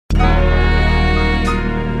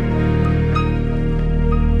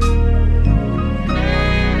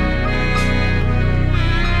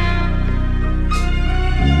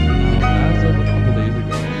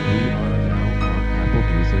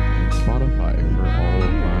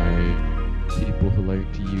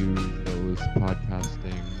like to use those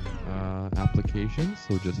podcasting applications,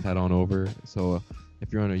 so just head on over. So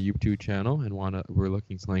if you're on a YouTube channel and we're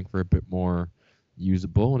looking something for a bit more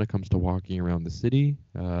usable when it comes to walking around the city,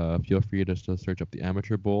 feel free to just search up the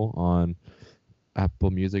Amateur Bowl on Apple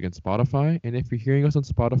Music and Spotify. And if you're hearing us on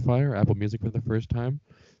Spotify or Apple Music for the first time,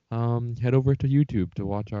 head over to YouTube to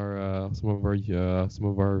watch our some of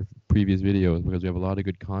our previous videos, because we have a lot of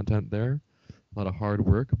good content there, a lot of hard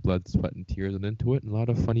work, blood, sweat, and tears went into it, and a lot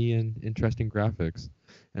of funny and interesting graphics.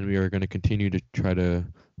 And we are going to continue to try to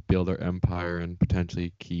build our empire and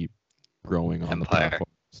potentially keep growing on the platforms.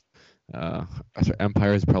 Sorry,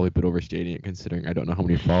 empire is probably a bit overstating it, considering I don't know how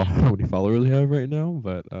many followers we have right now,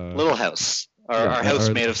 but little house. Our house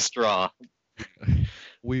made of straw.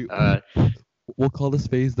 We'll call this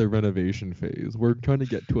phase the renovation phase. We're trying to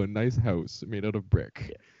get to a nice house made out of brick.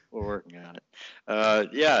 Yeah, we're working on it.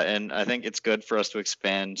 And I think it's good for us to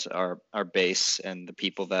expand our base and the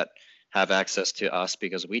people that have access to us,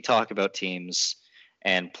 because we talk about teams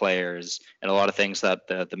and players and a lot of things that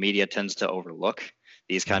the media tends to overlook.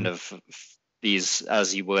 These kind of,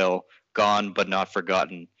 as you will, gone but not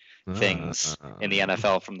forgotten things in the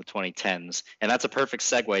NFL from the 2010s. And that's a perfect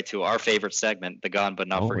segue to our favorite segment, the gone but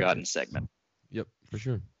not forgotten segment. Yep, for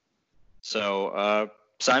sure. So,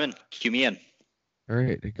 Simon, cue me in. All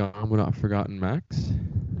right, gone but not forgotten, Max.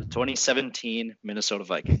 The 2017 Minnesota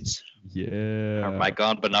Vikings. Yeah. Are my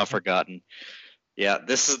gone but not forgotten. Yeah,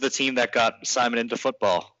 this is the team that got Simon into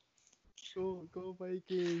football. Go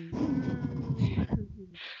Vikings.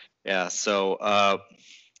 Yeah, so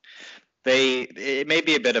it may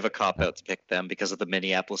be a bit of a cop-out to pick them because of the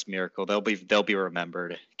Minneapolis Miracle. They'll be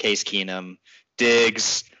remembered. Case Keenum,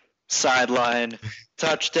 Diggs, sideline,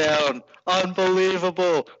 touchdown,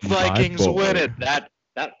 unbelievable, Vikings win it. That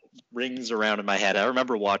rings around in my head. I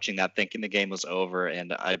remember watching that, thinking the game was over,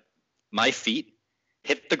 and my feet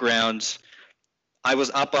hit the ground. I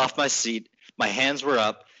was up off my seat. My hands were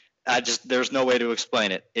up. There's no way to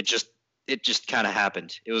explain it. It just kind of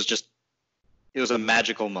happened. It was a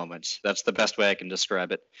magical moment. That's the best way I can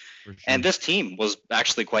describe it. Sure. And this team was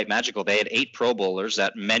actually quite magical. They had 8 Pro Bowlers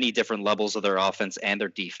at many different levels of their offense and their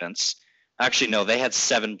defense. Actually, no, they had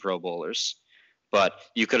 7 Pro Bowlers. But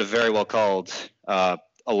you could have very well called a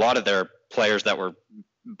lot of their players that were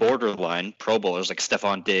borderline Pro Bowlers, like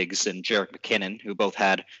Stephon Diggs and Jerick McKinnon, who both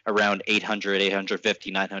had around 800,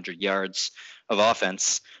 850, 900 yards of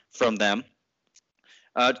offense from them.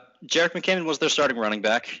 Jerick McKinnon was their starting running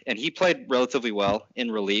back, and he played relatively well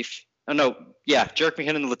in relief. Jerick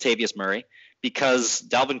McKinnon and Latavius Murray, because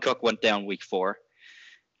Dalvin Cook went down week 4,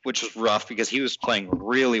 which was rough because he was playing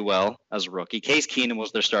really well as a rookie. Case Keenum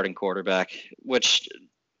was their starting quarterback, which,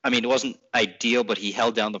 it wasn't ideal, but he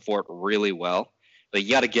held down the fort really well. But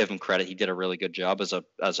you got to give him credit. He did a really good job as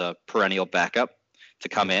a perennial backup to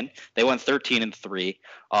come in. They went 13-3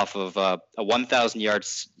 off of a 1,000-yard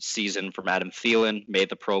season from Adam Thielen, made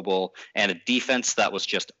the Pro Bowl, and a defense that was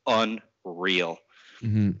just unreal.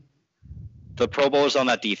 Mm-hmm. The Pro Bowlers on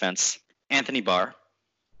that defense: Anthony Barr,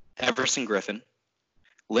 Everson Griffin,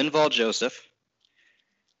 Linval Joseph,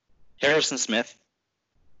 Harrison Smith.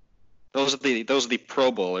 Those are the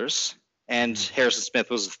Pro Bowlers, and Harrison Smith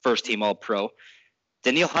was the first team All-Pro.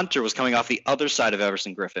 Danielle Hunter was coming off the other side of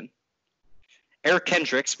Everson Griffin. Eric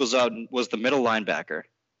Kendricks was the middle linebacker.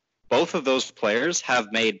 Both of those players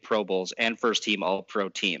have made Pro Bowls and first-team All-Pro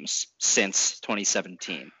teams since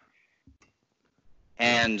 2017.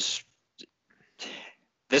 And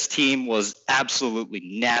this team was absolutely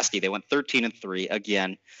nasty. They went 13-3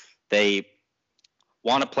 again. They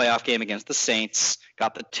won a playoff game against the Saints.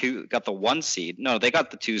 Got the 1 seed. No, they got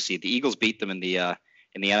the 2 seed. The Eagles beat them in the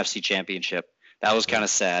NFC Championship. That was kind of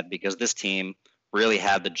sad because this team really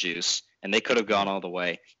had the juice, and they could have gone all the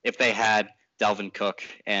way if they had Dalvin Cook.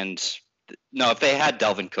 If they had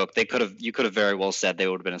Dalvin Cook, you could have very well said they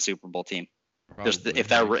would have been a Super Bowl team. Just if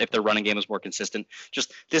their running game was more consistent.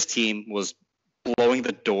 Just this team was blowing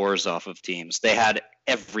the doors off of teams. They had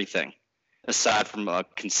everything aside from a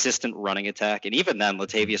consistent running attack, and even then,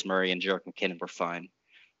 Latavius Murray and Jerick McKinnon were fine.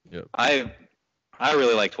 Yep. I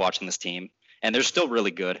really liked watching this team, and they're still really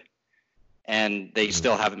good, and they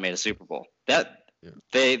still haven't made a Super Bowl.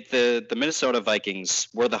 The Minnesota Vikings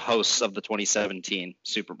were the hosts of the 2017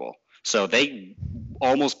 Super Bowl, so they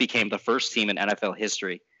almost became the first team in NFL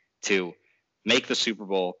history to make the Super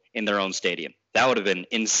Bowl in their own stadium. That would have been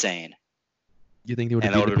insane. You think they would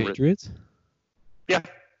have beat the Patriots? Yeah,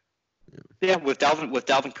 with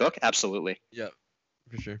Dalvin Cook, absolutely. Yeah,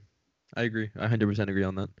 for sure. I agree. I 100% agree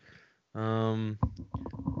on that.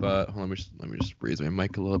 But let me just raise my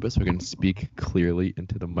mic a little bit so I can speak clearly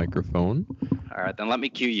into the microphone. All right, then let me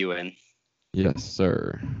cue you in. Yes,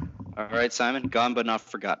 sir. All right, Simon, gone but not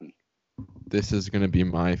forgotten. This is going to be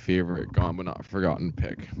my favorite Gone But Not Forgotten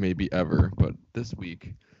pick, maybe ever. But this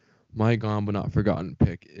week, my Gone But Not Forgotten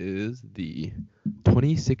pick is the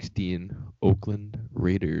 2016 Oakland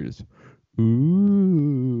Raiders.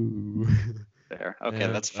 Ooh. There. Okay,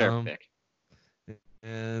 and that's a fair pick.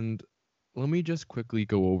 and let me just quickly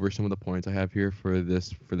go over some of the points I have here for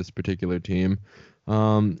this particular team.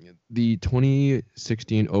 The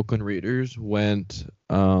 2016 Oakland Raiders went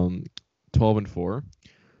 12-4,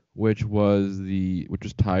 which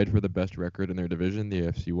was tied for the best record in their division, the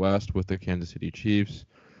AFC West, with the Kansas City Chiefs.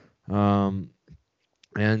 And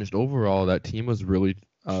just overall, that team was really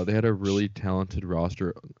they had a really talented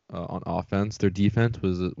roster on offense. Their defense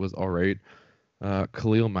was all right.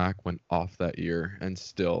 Khalil Mack went off that year, and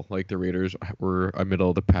still, like, the Raiders were a middle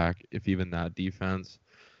of the pack, if even that defense.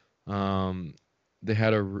 Um,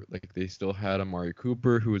 they still had Amari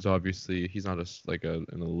Cooper, who is obviously he's not an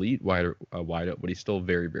elite wideout, but he's still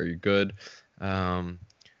very, very good. Um,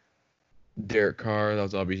 Derek Carr, that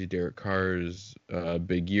was obviously Derek Carr's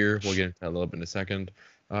big year. We'll get into that a little bit in a second.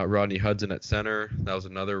 Rodney Hudson at center, that was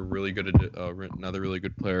another really good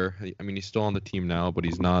player. I mean, he's still on the team now, but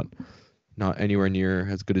he's not anywhere near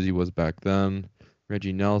as good as he was back then.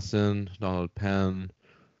 Reggie Nelson, Donald Penn.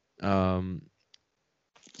 Um,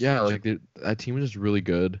 yeah, like that team was just really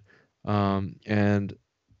good. And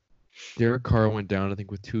Derek Carr went down, I think,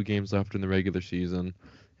 with 2 games left in the regular season.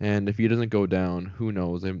 And if he doesn't go down, who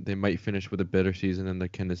knows? They might finish with a better season than the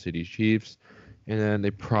Kansas City Chiefs. And then they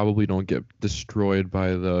probably don't get destroyed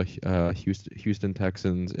by the Houston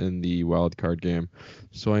Texans in the wild card game.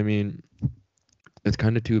 So, I mean, it's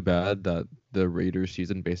kind of too bad that the Raiders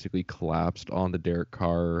season basically collapsed on the Derek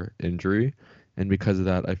Carr injury. And because of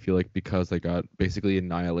that, I feel like because they got basically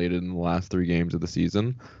annihilated in the last 3 games of the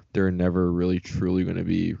season, they're never really truly going to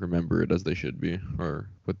be remembered as they should be, or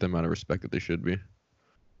with the amount of respect that they should be.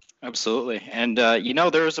 Absolutely. And,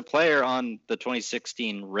 there was a player on the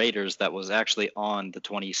 2016 Raiders that was actually on the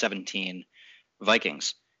 2017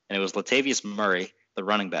 Vikings. And it was Latavius Murray, the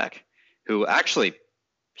running back, who actually,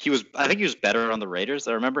 I think he was better on the Raiders.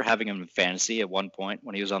 I remember having him in fantasy at one point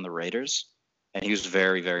when he was on the Raiders. And he was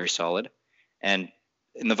very, very solid. And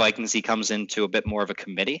in the Vikings, he comes into a bit more of a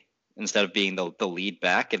committee instead of being the lead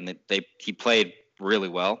back. And he played really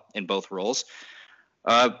well in both roles.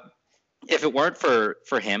 If it weren't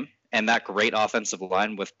for him and that great offensive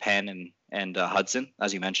line with Penn and Hudson,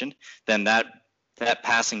 as you mentioned, then that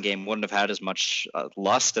passing game wouldn't have had as much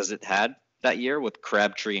lust as it had that year with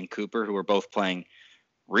Crabtree and Cooper, who were both playing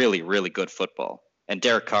really, really good football. And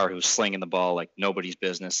Derek Carr, who was slinging the ball like nobody's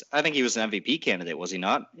business. I think he was an MVP candidate, was he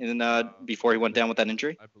not? Before he went down with that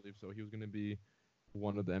injury? I believe so. He was going to be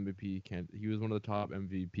one of the MVP He was one of the top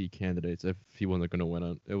MVP candidates if he wasn't going to win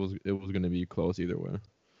it. It was going to be close either way.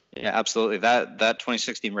 Yeah, absolutely. That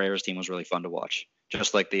 2016 Raiders team was really fun to watch,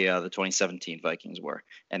 just like the 2017 Vikings were.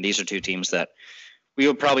 And these are two teams that we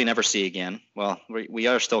will probably never see again. Well, we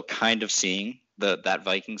are still kind of seeing that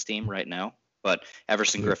Vikings team right now, but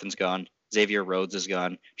Everson Griffin's gone, Xavier Rhodes is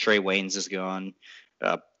gone, Trey Waynes is gone,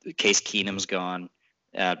 Case Keenum's gone,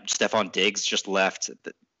 Stephon Diggs just left.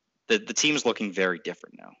 The team's looking very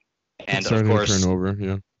different now, and of course, turnover,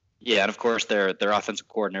 yeah. Yeah, and of course their offensive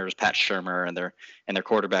coordinator is Pat Shurmur, and their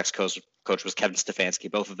quarterbacks coach was Kevin Stefanski.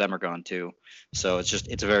 Both of them are gone too, so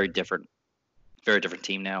it's a very different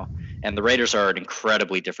team now. And the Raiders are an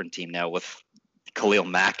incredibly different team now with Khalil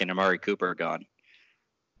Mack and Amari Cooper gone.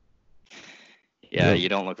 Yeah, you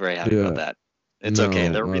don't look very happy about that. It's okay.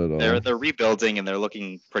 They're rebuilding and they're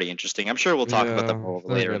looking pretty interesting. I'm sure we'll talk about them more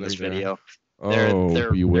later in this video.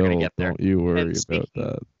 We will. Gonna get there. Don't you worry about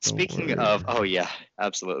that. Speaking of, oh yeah,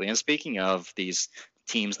 absolutely. And speaking of these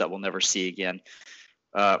teams that we'll never see again,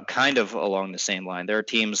 kind of along the same line, there are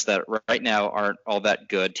teams that right now aren't all that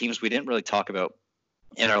good. Teams we didn't really talk about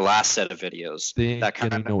in our last set of videos that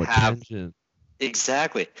kind of have attention.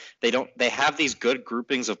 Exactly. They have these good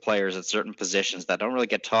groupings of players at certain positions that don't really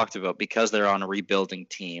get talked about because they're on a rebuilding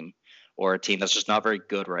team or a team that's just not very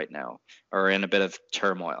good right now or in a bit of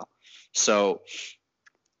turmoil. So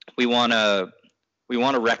we want to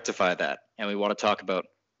rectify that, and we want to talk about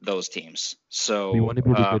those teams. So we want to be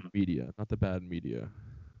the good media, not the bad media.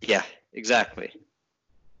 Yeah, exactly.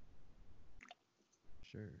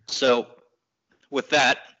 Sure. So with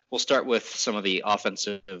that, we'll start with some of the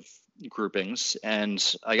offensive groupings,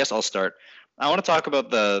 and I guess I'll start. I want to talk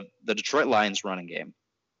about the Detroit Lions running game.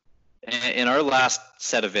 In our last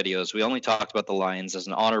set of videos, we only talked about the Lions as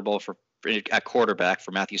an honorable at quarterback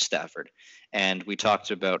for Matthew Stafford, and we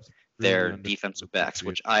talked about their defensive backs,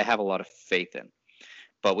 which I have a lot of faith in.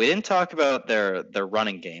 But we didn't talk about their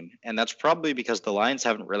running game, and that's probably because the Lions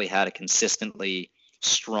haven't really had a consistently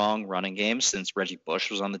strong running game since Reggie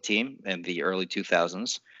Bush was on the team in the early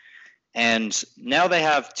 2000s. And now they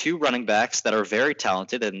have two running backs that are very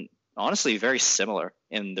talented and honestly very similar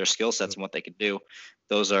in their skill sets and what they can do.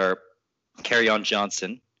 Those are Kerryon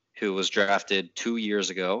Johnson, who was drafted 2 years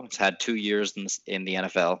ago. Has had 2 years in the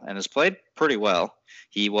NFL and has played pretty well.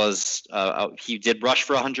 He did rush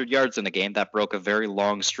for 100 yards in a game that broke a very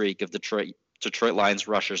long streak of Detroit Lions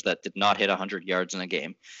rushers that did not hit 100 yards in a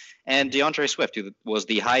game. And DeAndre Swift, who was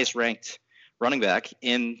the highest ranked running back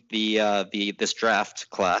in this draft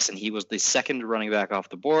class, and he was the second running back off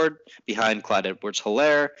the board behind Clyde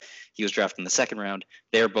Edwards-Helaire. He was drafted in the second round.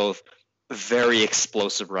 They're both very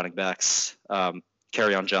explosive running backs.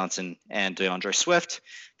 Kerryon Johnson and DeAndre Swift.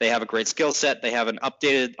 They have a great skill set. They have an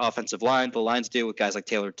updated offensive line. The Lions do with guys like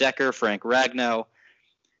Taylor Decker, Frank Ragnow,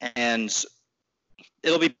 and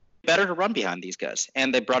it'll be better to run behind these guys.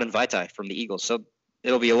 And they brought in Vaitai from the Eagles, so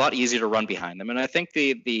it'll be a lot easier to run behind them. And I think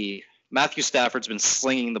the Matthew Stafford's been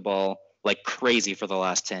slinging the ball like crazy for the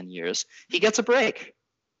last 10 years. He gets a break,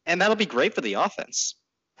 and that'll be great for the offense.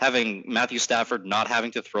 Having Matthew Stafford not having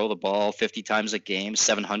to throw the ball 50 times a game,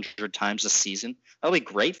 700 times a season, that'll be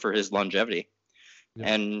great for his longevity. Yeah.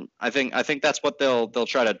 And I think that's what they'll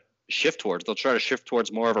try to shift towards. They'll try to shift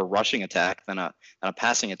towards more of a rushing attack than a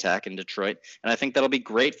passing attack in Detroit. And I think that'll be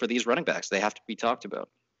great for these running backs. They have to be talked about.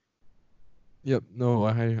 Yep. No,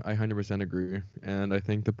 I 100% agree. And I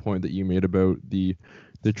think the point that you made about the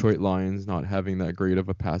Detroit Lions not having that great of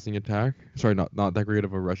a passing attack, not that great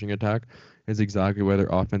of a rushing attack, is exactly why their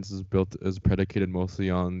offense is predicated mostly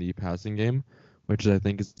on the passing game, which I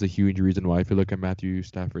think is a huge reason why. If you look at Matthew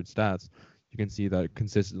Stafford's stats, you can see that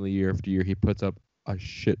consistently year after year he puts up a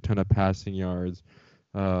shit ton of passing yards.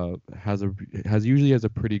 Usually has a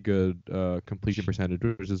pretty good completion percentage,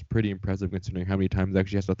 which is pretty impressive considering how many times he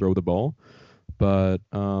actually has to throw the ball. But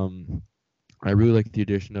I really like the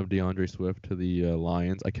addition of DeAndre Swift to the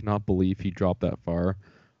Lions. I cannot believe he dropped that far.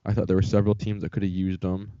 I thought there were several teams that could have used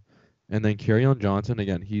him. And then Kerryon Johnson,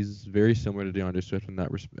 again, he's very similar to DeAndre Swift in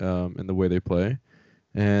that in the way they play.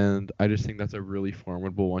 And I just think that's a really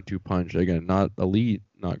formidable 1-2 punch. Again, not elite,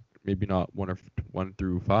 maybe not 1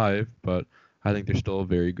 through 5, but I think they're still a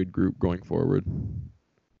very good group going forward.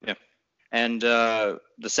 Yeah. And the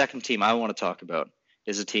second team I want to talk about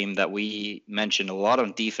is a team that we mentioned a lot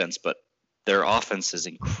on defense, but their offense is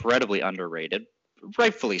incredibly underrated,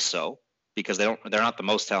 rightfully so, because they're not the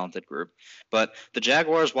most talented group. But the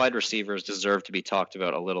Jaguars wide receivers deserve to be talked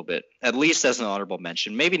about a little bit, at least as an honorable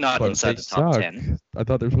mention. Maybe not inside the top 10. I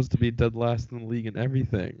thought they're supposed to be dead last in the league and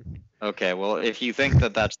everything. Okay, well, if you think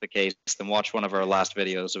that that's the case, then watch one of our last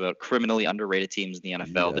videos about criminally underrated teams in the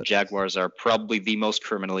NFL. Yes. The Jaguars are probably the most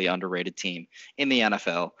criminally underrated team in the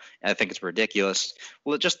NFL, and I think it's ridiculous.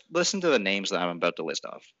 Well, just listen to the names that I'm about to list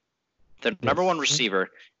off. The number one receiver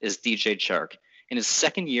is DJ Chark. In his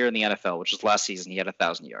second year in the NFL, which was last season, he had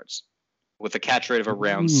 1,000 yards with a catch rate of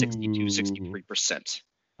around 63%.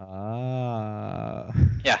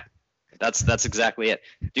 Yeah, that's exactly it.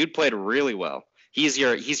 Dude played really well. He's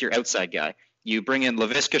your outside guy. You bring in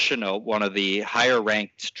Laviska Shenault, one of the higher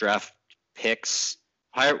ranked draft picks,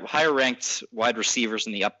 higher ranked wide receivers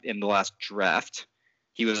in the last draft.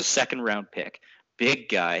 He was a second round pick. Big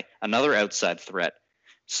guy, another outside threat.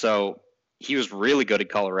 So he was really good at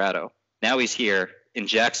Colorado. Now he's here in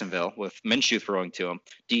Jacksonville with Minshew throwing to him.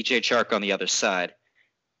 DJ Chark on the other side.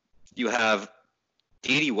 You have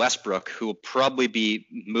Dede Westbrook, who will probably be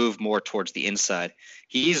moved more towards the inside.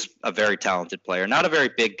 He's a very talented player, not a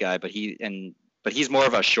very big guy, but he's more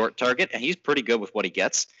of a short target, and he's pretty good with what he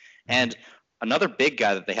gets. And another big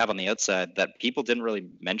guy that they have on the outside that people didn't really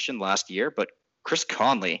mention last year, but Chris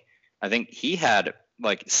Conley, I think he had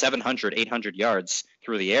like 700, 800 yards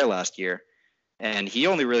through the air last year. And he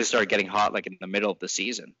only really started getting hot like in the middle of the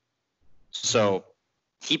season. So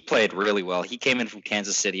he played really well. He came in from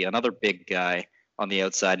Kansas City, another big guy on the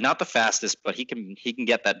outside. Not the fastest, but he can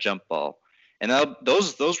get that jump ball. And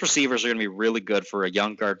those receivers are going to be really good for a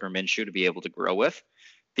young Gardner Minshew to be able to grow with.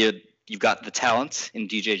 You've got the talent in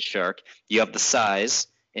DJ Chark. You have the size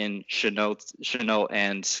in Shenault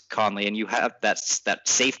and Conley, and you have that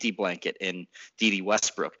safety blanket in Dede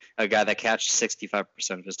Westbrook, a guy that catches 65%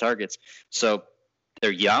 of his targets. So they're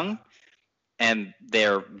young, and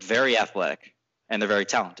they're very athletic, and they're very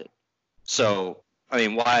talented. So I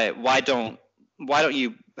mean, why do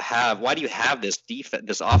you have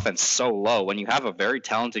this offense so low when you have a very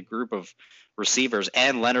talented group of receivers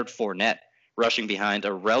and Leonard Fournette rushing behind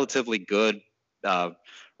a relatively good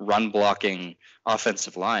run blocking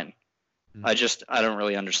offensive line? I don't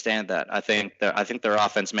really understand that. I think their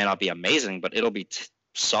offense may not be amazing, but it'll be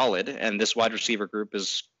solid, and this wide receiver group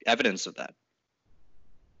is evidence of that.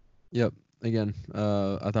 Yep. Again,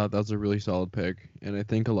 I thought that was a really solid pick, and I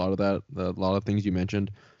think a lot of things you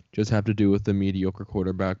mentioned, just have to do with the mediocre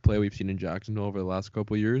quarterback play we've seen in Jacksonville over the last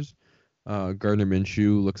couple of years. Gardner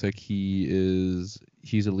Minshew looks like he's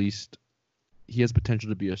at least he has potential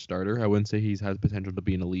to be a starter. I wouldn't say he has potential to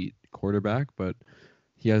be an elite quarterback, but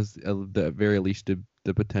he has the very least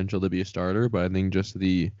the potential to be a starter. But I think just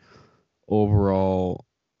the overall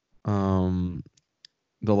the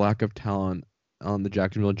lack of talent on the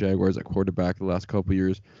Jacksonville Jaguars at quarterback the last couple of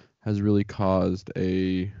years has really caused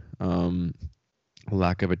a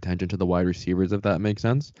lack of attention to the wide receivers, if that makes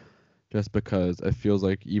sense. Just because it feels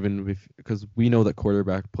like because we know that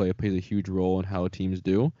quarterback play plays a huge role in how teams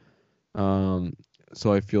do.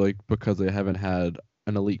 So I feel like because they haven't had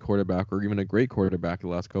an elite quarterback or even a great quarterback the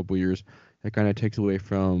last couple of years, it kind of takes away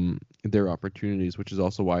from their opportunities, which is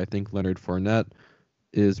also why I think Leonard Fournette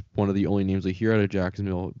is one of the only names I hear out of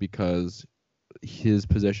Jacksonville because his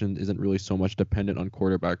position isn't really so much dependent on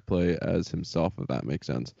quarterback play as himself, if that makes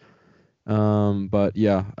sense. But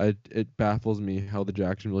yeah, it baffles me how the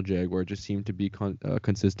Jacksonville Jaguars just seem to be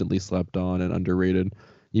consistently slept on and underrated,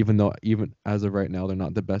 even though even as of right now they're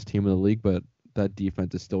not the best team in the league, but that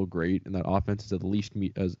defense is still great and that offense is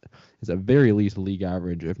at very least league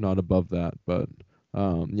average, if not above that. But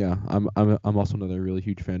yeah, I'm also another really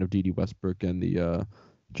huge fan of D.D. Westbrook and the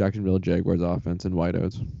Jacksonville Jaguars offense and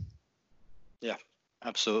wideouts. Yeah,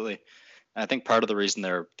 absolutely. I think part of the reason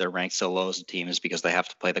they're ranked so low as a team is because they have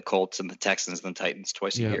to play the Colts and the Texans and the Titans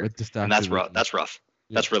twice a year, and that's rough. That's rough.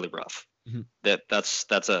 Yep. That's really rough. Mm-hmm. That's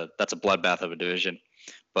a bloodbath of a division.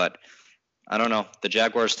 But I don't know. The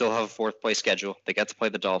Jaguars still have a fourth place schedule. They get to play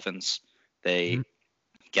the Dolphins. They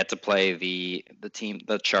get to play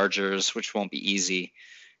the Chargers, which won't be easy.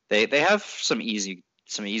 They have some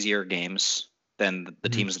easier games than the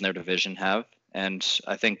teams in their division have. And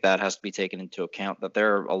I think that has to be taken into account, that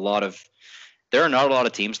there are not a lot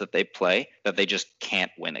of teams that they play that they just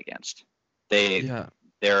can't win against. They're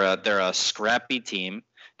a scrappy team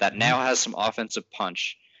that now has some offensive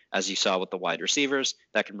punch, as you saw with the wide receivers,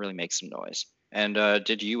 that can really make some noise. And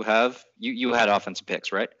did you have you had offensive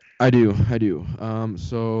picks, right? I do.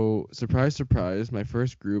 So surprise, surprise, my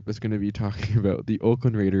first group is going to be talking about the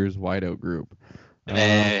Oakland Raiders wideout group.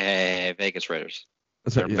 Hey, Vegas Raiders.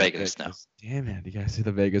 They're in Vegas now. Damn it! You guys see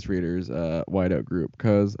the Vegas Raiders wideout group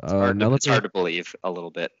because it's hard to believe a little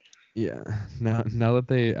bit. Yeah. Now that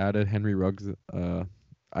they added Henry Ruggs,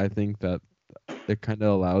 I think that it kind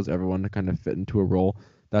of allows everyone to kind of fit into a role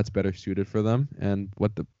that's better suited for them. And by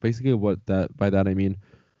that I mean,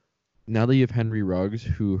 now that you have Henry Ruggs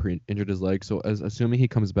who injured his leg, so assuming he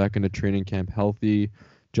comes back into training camp healthy,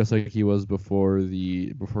 just like he was before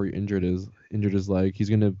he injured his leg,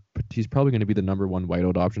 he's probably gonna be the number one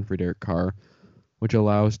wideout option for Derek Carr, which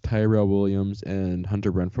allows Tyrell Williams and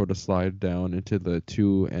Hunter Renfrow to slide down into the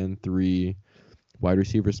 2 and 3 wide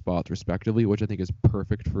receiver spots respectively, which I think is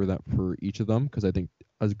perfect for each of them, because I think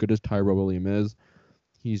as good as Tyrell Williams is,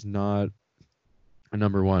 he's not a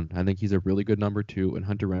number one. I think he's a really good number 2, and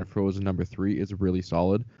Hunter Renfrow as a number 3 is really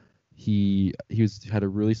solid. He had a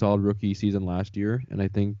really solid rookie season last year, and I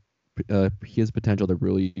think he has potential to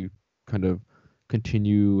really kind of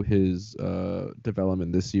continue his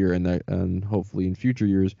development this year and hopefully in future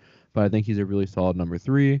years. But I think he's a really solid number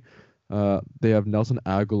 3. They have Nelson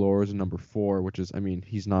Aguilar as a number 4, which is, I mean,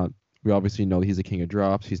 he's not. We obviously know he's a king of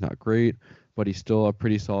drops. He's not great, but he's still a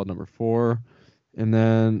pretty solid number 4. And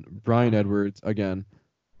then Bryan Edwards again.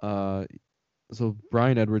 So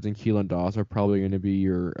Bryan Edwards and Keelan Doss are probably going to be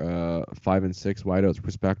your 5 and 6 wideouts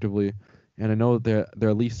respectively. And I know they're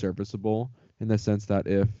at least serviceable in the sense that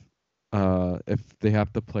if they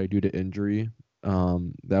have to play due to injury,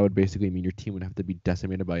 that would basically mean your team would have to be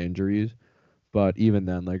decimated by injuries. But even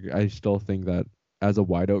then, like, I still think that as a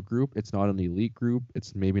wideout group, it's not an elite group.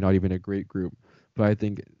 It's maybe not even a great group. But I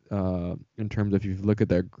think in terms of if you look at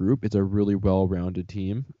that group, it's a really well-rounded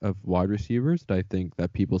team of wide receivers that I think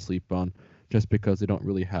that people sleep on just because they don't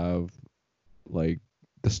really have like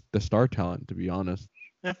the star talent, to be honest.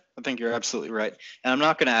 Yeah, I think you're absolutely right. And I'm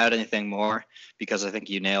not going to add anything more because I think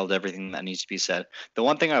you nailed everything that needs to be said. The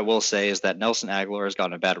one thing I will say is that Nelson Aguilar has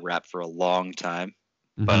gotten a bad rap for a long time.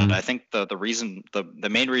 But I think the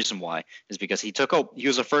main reason why is because he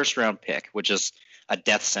was a first round pick, which is a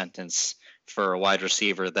death sentence for a wide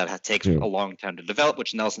receiver that takes a long time to develop,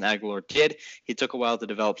 which Nelson Aguilar did. He took a while to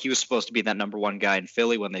develop. He was supposed to be that number 1 guy in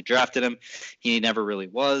Philly when they drafted him. He never really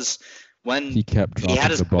was. When he kept dropping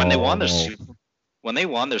the ball. When they won the when they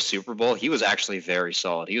won their Super Bowl, he was actually very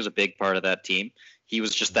solid. He was a big part of that team. He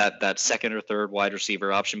was just that second or third wide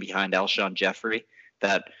receiver option behind Alshon Jeffrey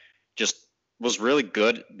that just was really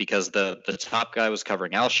good because the top guy was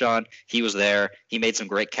covering Alshon. He was there. He made some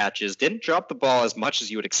great catches. Didn't drop the ball as much as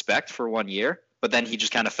you would expect for 1 year, but then he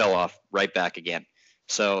just kind of fell off right back again.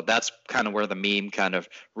 So that's kind of where the meme kind of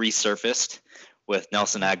resurfaced with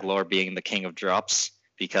Nelson Aguilar being the king of drops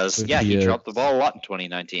because, he dropped the ball a lot in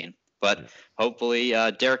 2019. But hopefully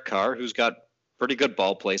Derek Carr, who's got pretty good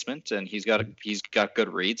ball placement and he's got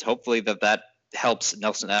good reads, hopefully that helps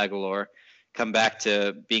Nelson Aguilar come back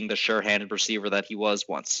to being the sure-handed receiver that he was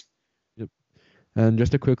once. Yep. And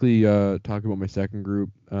just to quickly talk about my second group,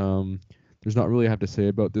 there's not really I have to say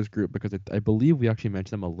about this group because I believe we actually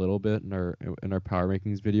mentioned them a little bit in our power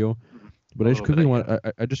rankings video. But I just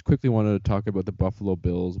quickly wanted to talk about the Buffalo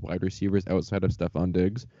Bills wide receivers outside of Stephon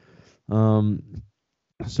Diggs.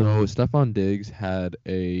 So Stephon Diggs had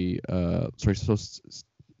Stephon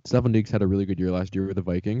Diggs had a really good year last year with the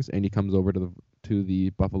Vikings, and he comes over to the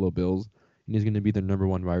Buffalo Bills, and he's going to be their number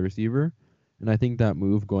one wide receiver. And I think that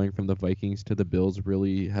move going from the Vikings to the Bills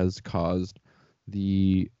really has caused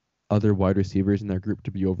the other wide receivers in that group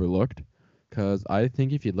to be overlooked. Because I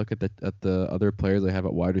think if you look at the other players they have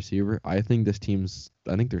at wide receiver, I think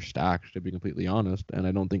they're stacked, to be completely honest, and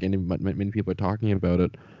I don't think many people are talking about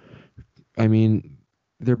it. I mean,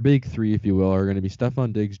 their big three, if you will, are going to be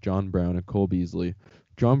Stephon Diggs, John Brown, and Cole Beasley.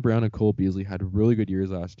 John Brown and Cole Beasley had really good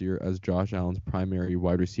years last year as Josh Allen's primary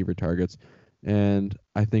wide receiver targets, and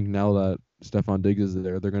I think now that Stephon Diggs is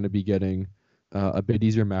there, they're going to be getting a bit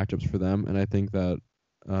easier matchups for them, and I think that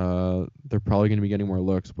they're probably going to be getting more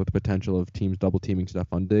looks with the potential of teams double teaming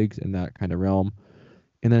Stephon Diggs in that kind of realm.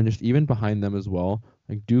 And then just even behind them as well,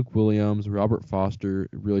 like Duke Williams, Robert Foster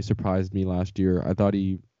really surprised me last year. I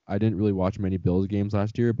didn't really watch many Bills games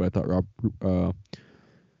last year, but I thought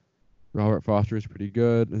Robert Foster is pretty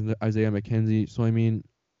good, and Isaiah McKenzie. So I mean,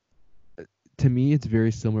 to me, it's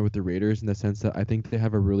very similar with the Raiders in the sense that I think they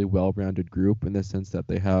have a really well-rounded group in the sense that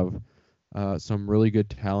they have some really good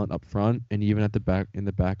talent up front, and even at the back end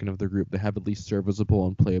of the group, they have at least serviceable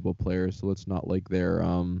and playable players. So it's not like they're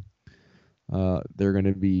going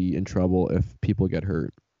to be in trouble if people get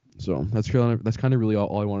hurt. So that's kind of really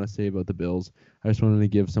all I want to say about the Bills. I just wanted to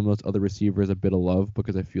give some of those other receivers a bit of love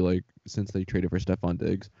because I feel like since they traded for Stephon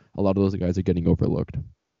Diggs, a lot of those guys are getting overlooked.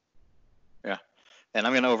 Yeah, and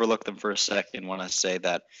I'm going to overlook them for a second when I say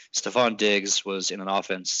that Stephon Diggs was in an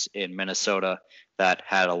offense in Minnesota that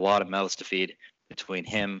had a lot of mouths to feed between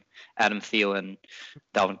him, Adam Thielen,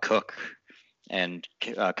 Dalvin Cook, and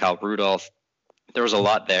Kyle Rudolph. There was a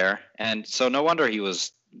lot there, and so no wonder he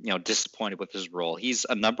was disappointed with his role. He's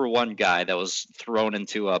a number one guy that was thrown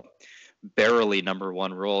into a barely number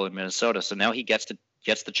one role in Minnesota. So now he gets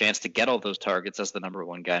the chance to get all those targets as the number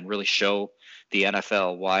one guy and really show the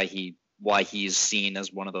NFL why he's seen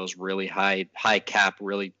as one of those really high cap,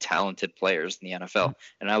 really talented players in the NFL.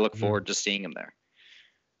 And I look forward to seeing him there.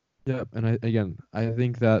 Yeah, and I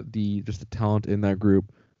think that the talent in that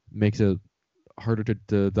group makes it harder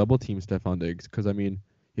to double team Stephon Diggs because I mean,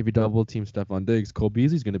 if you double team Stephon Diggs, Cole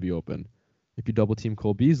Beasley's going to be open. If you double team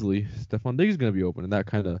Cole Beasley, Stephon Diggs is going to be open, and that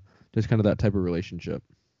kind of that type of relationship.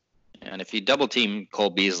 And if you double team Cole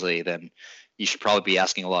Beasley, then you should probably be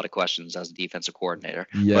asking a lot of questions as a defensive coordinator.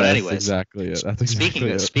 Yes, but anyways, exactly it. That's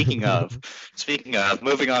exactly speaking of,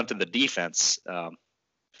 moving on to the defense.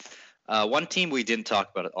 One team we didn't talk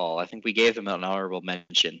about at all. I think we gave them an honorable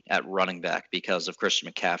mention at running back because of Christian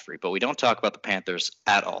McCaffrey, but we don't talk about the Panthers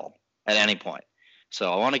at all at any point. So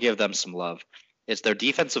I want to give them some love. It's their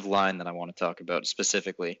defensive line that I want to talk about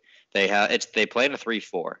specifically. They play in a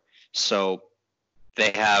 3-4. So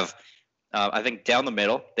they have, I think down the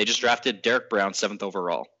middle, they just drafted Derek Brown 7th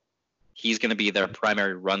overall. He's going to be their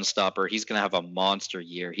primary run stopper. He's going to have a monster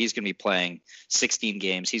year. He's going to be playing 16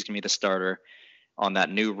 games. He's going to be the starter on that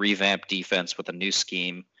new revamped defense with a new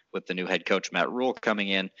scheme with the new head coach, Matt Rule, coming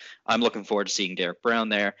in. I'm looking forward to seeing Derek Brown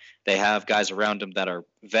there. They have guys around him that are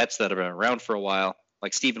vets that have been around for a while,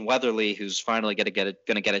 like Stephen Weatherly, who's finally going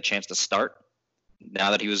to get a chance to start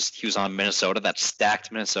now that he was on Minnesota, that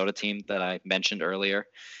stacked Minnesota team that I mentioned earlier.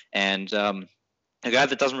 And a guy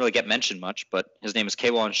that doesn't really get mentioned much, but his name is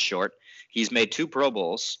K'Wan Short. He's made 2 Pro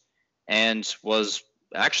Bowls and was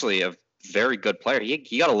actually a very good player.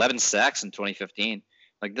 He got 11 sacks in 2015.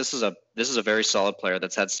 Like this is a very solid player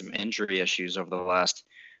that's had some injury issues over the last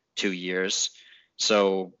 2 years.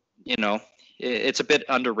 So, it's a bit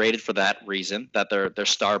underrated for that reason that their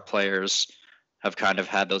star players have kind of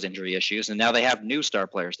had those injury issues. And now they have new star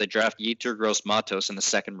players. They draft Yetur Gross-Matos in the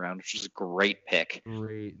 2nd round, which is a great pick.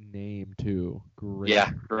 Great name too.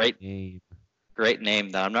 Great name. great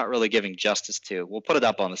name that I'm not really giving justice to. We'll put it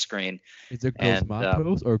up on the screen. Is it Gross And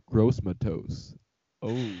Matos or Gross Matos?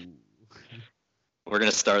 Oh, we're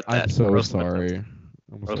going to start I'm that. so Gross Matos. sorry.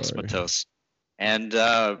 I'm Gross sorry. Matos. And,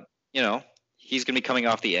 he's going to be coming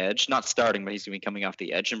off the edge. Not starting, but he's going to be coming off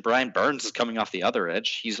the edge. And Brian Burns is coming off the other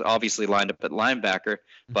edge. He's obviously lined up at linebacker,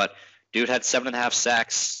 but dude had 7.5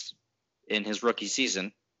 sacks in his rookie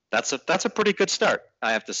season. That's a pretty good start,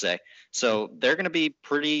 I have to say. So they're going to be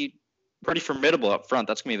pretty formidable up front.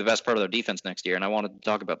 That's going to be the best part of their defense next year, and I wanted to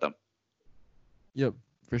talk about them. Yep,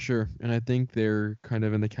 for sure. And I think they're kind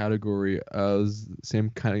of in the category as same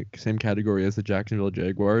category as the Jacksonville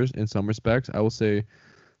Jaguars in some respects. I will say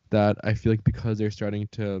that I feel like because they're starting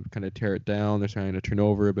to kind of tear it down, they're starting to turn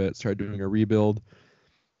over a bit, start doing a rebuild.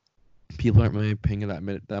 People aren't really paying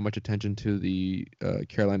that much attention to the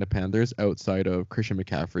Carolina Panthers outside of Christian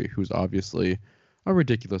McCaffrey, who's obviously a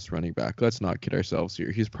ridiculous running back. Let's not kid ourselves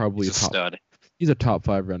here. He's probably He's a stud. He's a top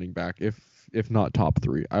 5 running back, if not top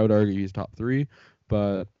 3. I would argue he's top 3,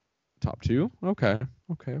 but top 2. Okay,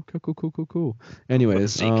 cool.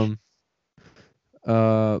 Anyways, again,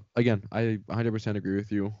 I 100% agree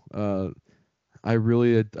with you. I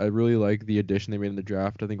really like the addition they made in the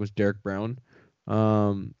draft. I think it was Derek Brown.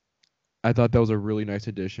 I thought that was a really nice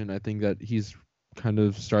addition. I think that he's kind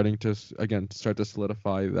of starting to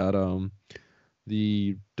solidify that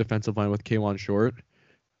the defensive line with K'Wan Short.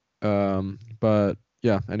 But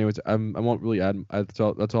yeah, anyways, I won't really add. That's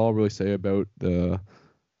all I'll really say about the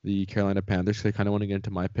Carolina Panthers. 'Cause I kind of want to get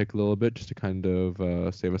into my pick a little bit just to kind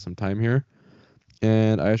of save us some time here.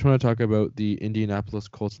 And I just want to talk about the Indianapolis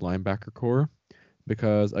Colts linebacker core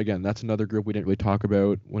because again, that's another group we didn't really talk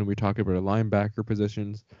about when we talk about our linebacker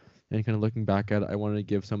positions. And kind of looking back at it, I wanted to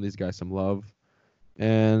give some of these guys some love.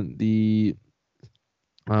 And the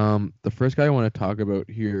first guy I want to talk about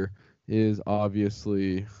here is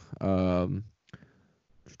obviously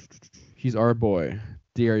he's our boy,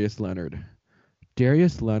 Darius Leonard.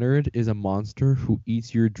 Darius Leonard is a monster who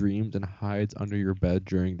eats your dreams and hides under your bed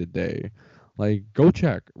during the day. Like, go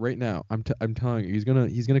check right now. I'm telling you, he's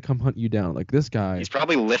gonna come hunt you down. Like this guy. He's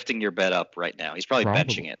probably lifting your bed up right now. He's probably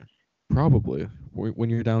benching it. Probably. When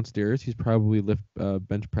you're downstairs, he's probably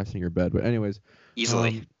bench pressing your bed. But anyways,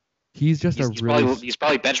 easily. He's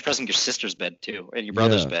probably bench pressing your sister's bed too, and your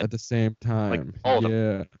brother's bed at the same time. Like, all of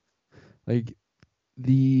them. Like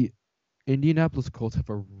the Indianapolis Colts have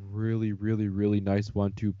a really, really, really nice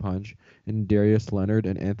 1-2 punch in Darius Leonard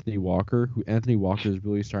and Anthony Walker. Who Anthony Walker is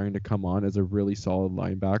really starting to come on as a really solid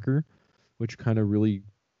linebacker, which kind of really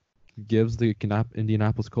gives the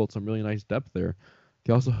Indianapolis Colts some really nice depth there.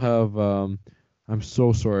 They also have I'm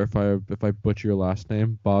so sorry if I butcher your last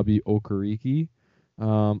name, Bobby Okereke.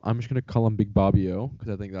 I'm just gonna call him Big Bobby O because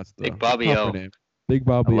I think that's the Big Bobby O name. Big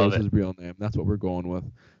Bobby O is his real name. That's what we're going with.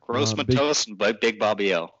 Gross Matos and Big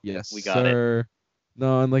Bobby O. Yes, we got it.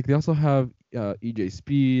 No, and like they also have EJ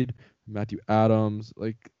Speed, Matthew Adams.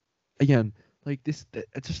 Like again, like this,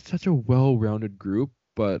 it's just such a well-rounded group,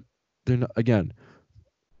 but they're not. Again,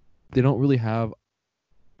 they don't really have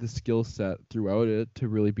the skill set throughout it to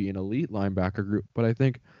really be an elite linebacker group. But I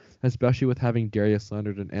think, especially with having Darius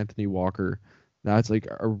Leonard and Anthony Walker, that's like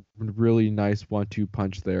a really nice 1-2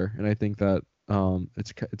 punch there. And I think that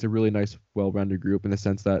it's a really nice, well-rounded group in the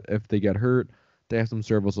sense that if they get hurt, they have some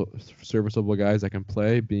serviceable guys that can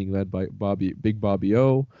play, being led by Big Bobby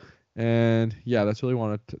O. And yeah, that's all I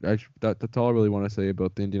really want to say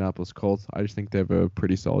about the Indianapolis Colts. I just think they have a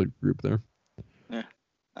pretty solid group there. Yeah,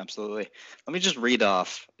 absolutely. Let me just read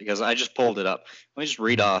off, because I just pulled it up. Let me just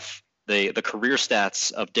read off the career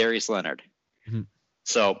stats of Darius Leonard. Mm-hmm.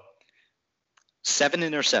 So 7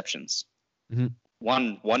 interceptions,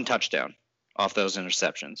 one touchdown off those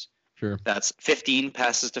interceptions. Sure. That's 15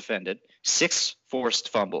 passes defended, 6 forced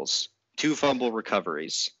fumbles, 2 fumble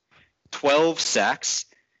recoveries, 12 sacks,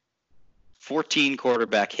 14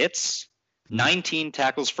 quarterback hits, 19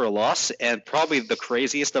 tackles for a loss, and probably the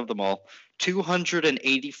craziest of them all,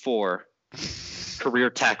 284 career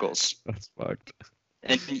tackles. That's fucked.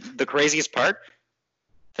 And the craziest part,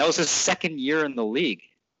 that was his second year in the league.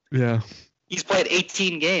 Yeah. He's played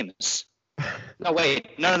 18 games. No,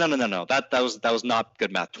 wait. No. That was not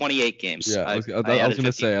good math. 28 games. Yeah, I was going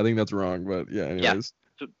to say, I think that's wrong, but yeah, anyways.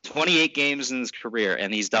 Yeah, 28 games in his career,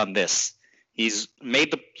 and he's done this. He's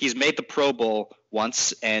made the Pro Bowl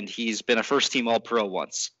once, and he's been a first-team All-Pro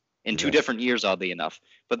once in 2 different years, oddly enough.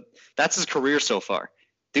 But that's his career so far.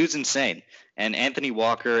 Dude's insane. And Anthony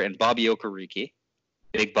Walker and Bobby Okereke,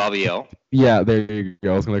 Big Bobby O. Yeah, there you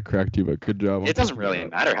go. I was going to correct you, but good job. It doesn't really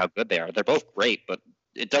matter how good they are. They're both great, but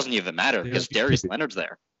it doesn't even matter because Darius Leonard's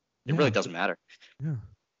there. It really doesn't matter. Yeah.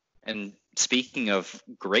 And speaking of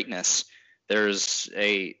greatness, there's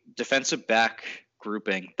a defensive back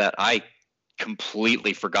grouping that I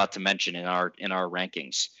completely forgot to mention in our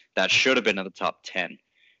rankings that should have been in the top 10,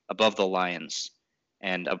 above the Lions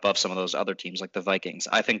and above some of those other teams like the Vikings.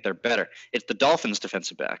 I think they're better. It's the Dolphins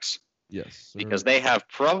defensive backs, Yes, because sir. they have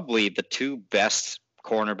probably the best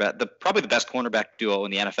cornerback duo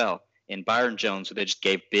in the NFL in Byron Jones, who they just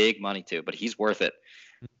gave big money to, but he's worth it,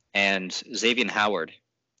 and Xavier Howard,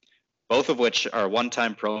 both of which are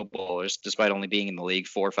one-time Pro Bowlers, despite only being in the league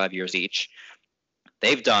 4 or 5 years each.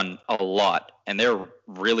 They've done a lot, and they're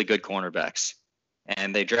really good cornerbacks.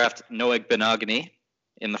 And they draft Noah Benogany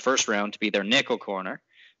in the first round to be their nickel corner.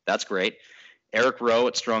 That's great. Eric Rowe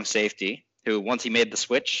at strong safety, who once he made the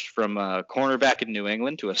switch from a cornerback in New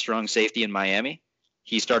England to a strong safety in Miami,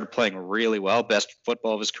 he started playing really well, best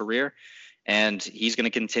football of his career, and he's going to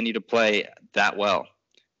continue to play that well.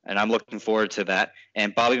 And I'm looking forward to that.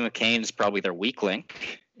 And Bobby McCain is probably their weak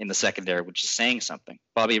link in the secondary, which is saying something.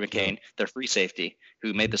 Bobby McCain, their free safety,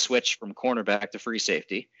 who made the switch from cornerback to free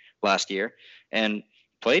safety last year and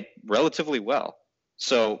played relatively well.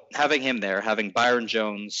 So having him there, having Byron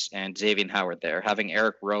Jones and Xavier Howard there, having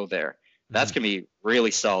Eric Rowe there, that's going to be really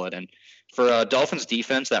solid. And for a Dolphins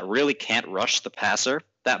defense that really can't rush the passer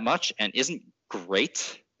that much and isn't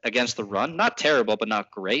great against the run, not terrible, but not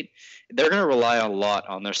great, they're going to rely a lot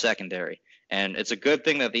on their secondary. And it's a good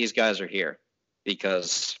thing that these guys are here,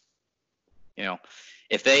 because, you know,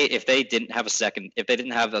 if they didn't have a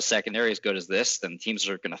secondary as good as this, then teams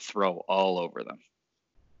are going to throw all over them.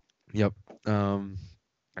 Yep.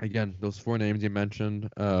 Again, those 4 names you mentioned,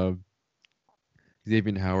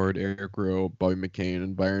 Xavier Howard, Eric Rowe, Bobby McCain,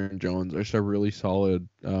 and Byron Jones are just a really solid.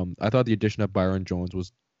 I thought the addition of Byron Jones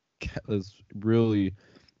was really,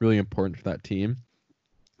 really important for that team,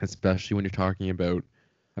 especially when you're talking about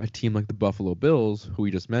a team like the Buffalo Bills, who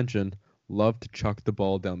we just mentioned, love to chuck the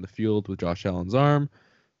ball down the field with Josh Allen's arm.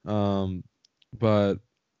 But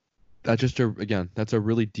that's just that's a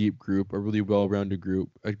really deep group, a really well-rounded group,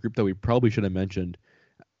 a group that we probably should have mentioned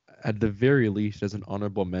at the very least as an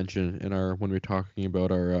honorable mention in when we're talking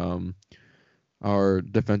about our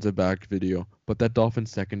defensive back video. But that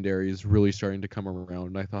Dolphins secondary is really starting to come around,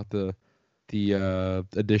 and I thought the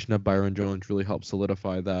addition of Byron Jones really helped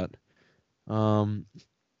solidify that.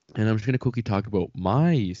 And I'm just going to quickly talk about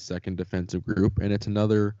my second defensive group, and it's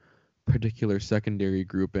another particular secondary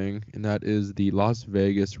grouping, and that is the Las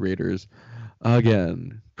Vegas Raiders.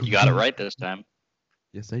 Again. You got it right this time.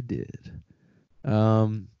 Yes, I did.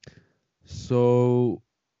 So,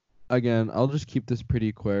 again, I'll just keep this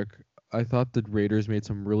pretty quick. I thought the Raiders made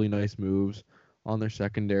some really nice moves on their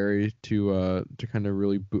secondary to kind of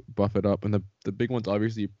really buff it up, and the big one's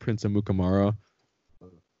obviously Prince Amukamara.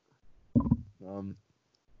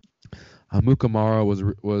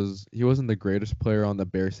 Amukamara he wasn't the greatest player on the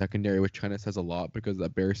Bears secondary, which kind of says a lot because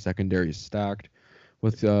that Bears secondary is stacked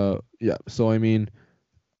with So I mean,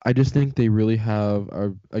 I just think they really have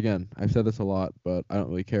again, I've said this a lot, but I don't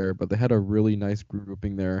really care. But they had a really nice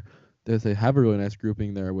grouping there. They have a really nice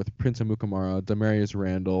grouping there with Prince Amukamara, Demarius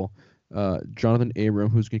Randall, Jonathan Abram,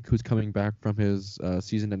 who's coming back from his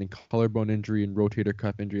season-ending collarbone injury and rotator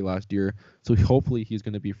cuff injury last year. So hopefully he's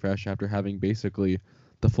going to be fresh after having basically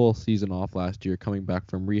the full season off last year, coming back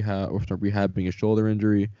from rehabbing a shoulder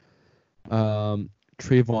injury.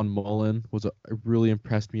 Trayvon Mullen really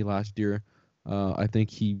impressed me last year. I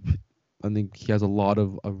think he has a lot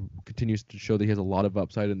of continues to show that he has a lot of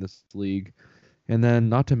upside in this league. And then,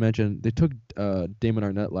 not to mention, they took Damon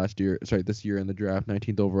Arnett this year in the draft,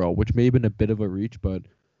 19th overall, which may have been a bit of a reach, but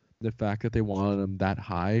the fact that they wanted him that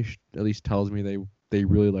high at least tells me they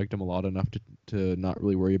really liked him a lot enough to not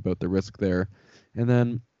really worry about the risk there. And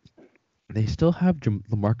then they still have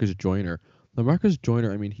LaMarcus Joyner. LaMarcus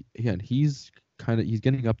Joyner, I mean, he's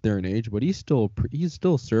getting up there in age, but he's still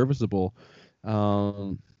serviceable.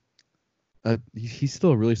 He's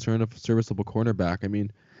still a really serviceable cornerback. I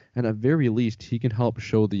mean, and at very least, he can help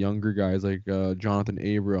show the younger guys like Jonathan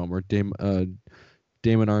Abram or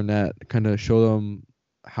Damon Arnett, kind of show them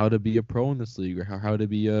how to be a pro in this league, or how to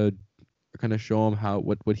be kind of show them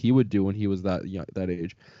what he would do when he was that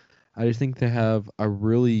age. I just think they have a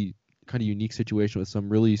really kind of unique situation with some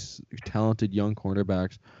really talented young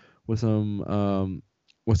cornerbacks, with some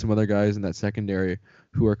other guys in that secondary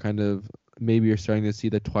who are kind of maybe are starting to see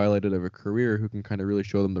the twilight of a career, who can kind of really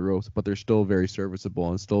show them the ropes, but they're still very serviceable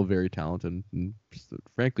and still very talented and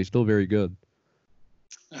frankly still very good.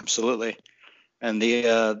 Absolutely. And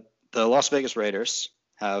the Las Vegas Raiders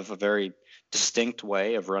have a very distinct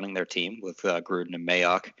way of running their team with Gruden and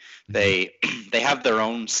Mayock. Mm-hmm. They have their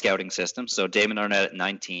own scouting system. So Damon Arnett at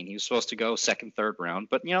 19, he was supposed to go second, third round,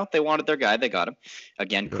 but they wanted their guy, they got him.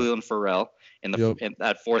 Again, Yep. Cleveland Farrell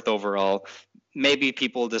at fourth overall. Maybe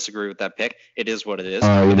people disagree with that pick. It is what it is.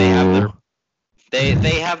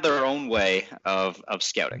 They have their own way of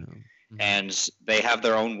scouting. Mm-hmm. And they have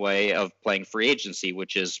their own way of playing free agency,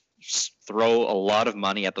 which is throw a lot of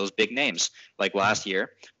money at those big names. Like last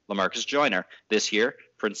year, LaMarcus Joyner. This year,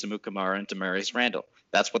 Prince Amukamara and Demarius Randall.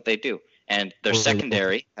 That's what they do. And their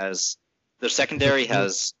secondary has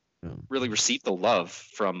really received the love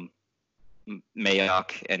from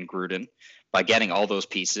Mayock and Gruden by getting all those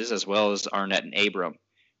pieces, as well as Arnett and Abram,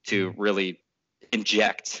 to really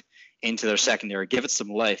inject into their secondary, give it some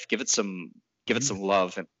life, give it some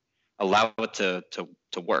love, and allow it to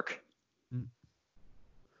work.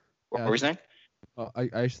 What were we saying?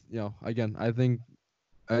 I think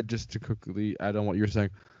just to quickly add on what you're saying,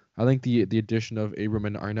 I think the addition of Abram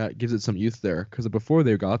and Arnett gives it some youth there, because before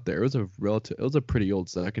they got there, it was a pretty old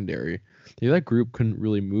secondary. That group couldn't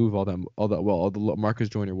really move all that well. Although Marcus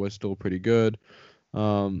Joyner was still pretty good,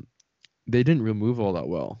 they didn't really move all that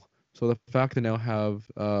well. So the fact they now have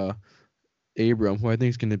Abram, who I think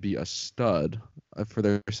is going to be a stud for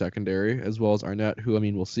their secondary, as well as Arnett, who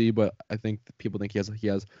we'll see, but I think people think he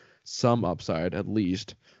has some upside at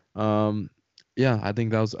least. I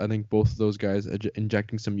think both of those guys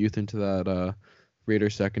injecting some youth into that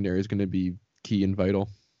Raiders secondary is going to be key and vital.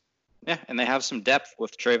 Yeah, and they have some depth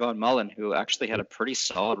with Trayvon Mullen, who actually had a pretty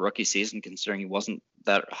solid rookie season considering he wasn't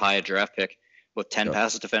that high a draft pick. With 10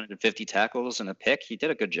 passes defended and 50 tackles and a pick, he did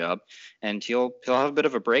a good job, and he'll have a bit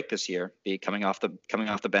of a break this year, be coming off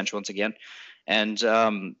the bench once again, and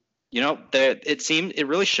it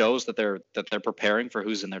really shows that they're preparing for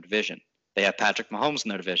who's in their division. They have Patrick Mahomes in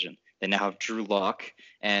their division. They now have Drew Lock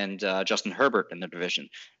and Justin Herbert in their division.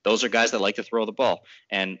 Those are guys that like to throw the ball,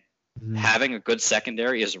 and having a good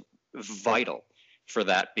secondary is vital for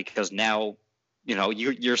that, because now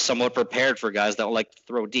you're somewhat prepared for guys that like to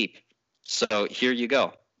throw deep. So here you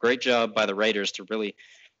go. Great job by the Raiders to really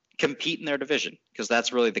compete in their division, because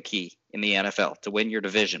that's really the key in the NFL, to win your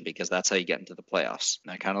division, because that's how you get into the playoffs.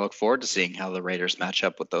 And I kind of look forward to seeing how the Raiders match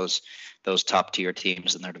up with those top tier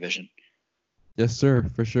teams in their division. Yes, sir,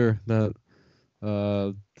 for sure. That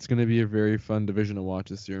it's going to be a very fun division to watch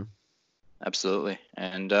this year. Absolutely.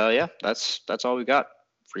 And that's all we got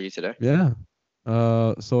for you today. Yeah.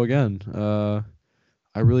 So again,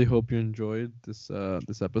 I really hope you enjoyed this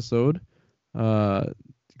episode.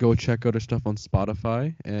 Go check out our stuff on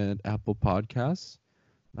Spotify and Apple Podcasts,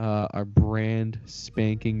 our brand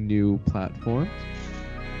spanking new platform.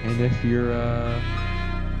 And if you're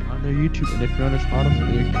on their YouTube, and if you're on their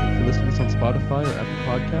Spotify, if you're listening to this on Spotify or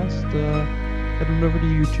Apple Podcast, head on over to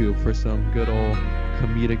YouTube for some good old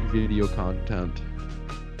comedic video content.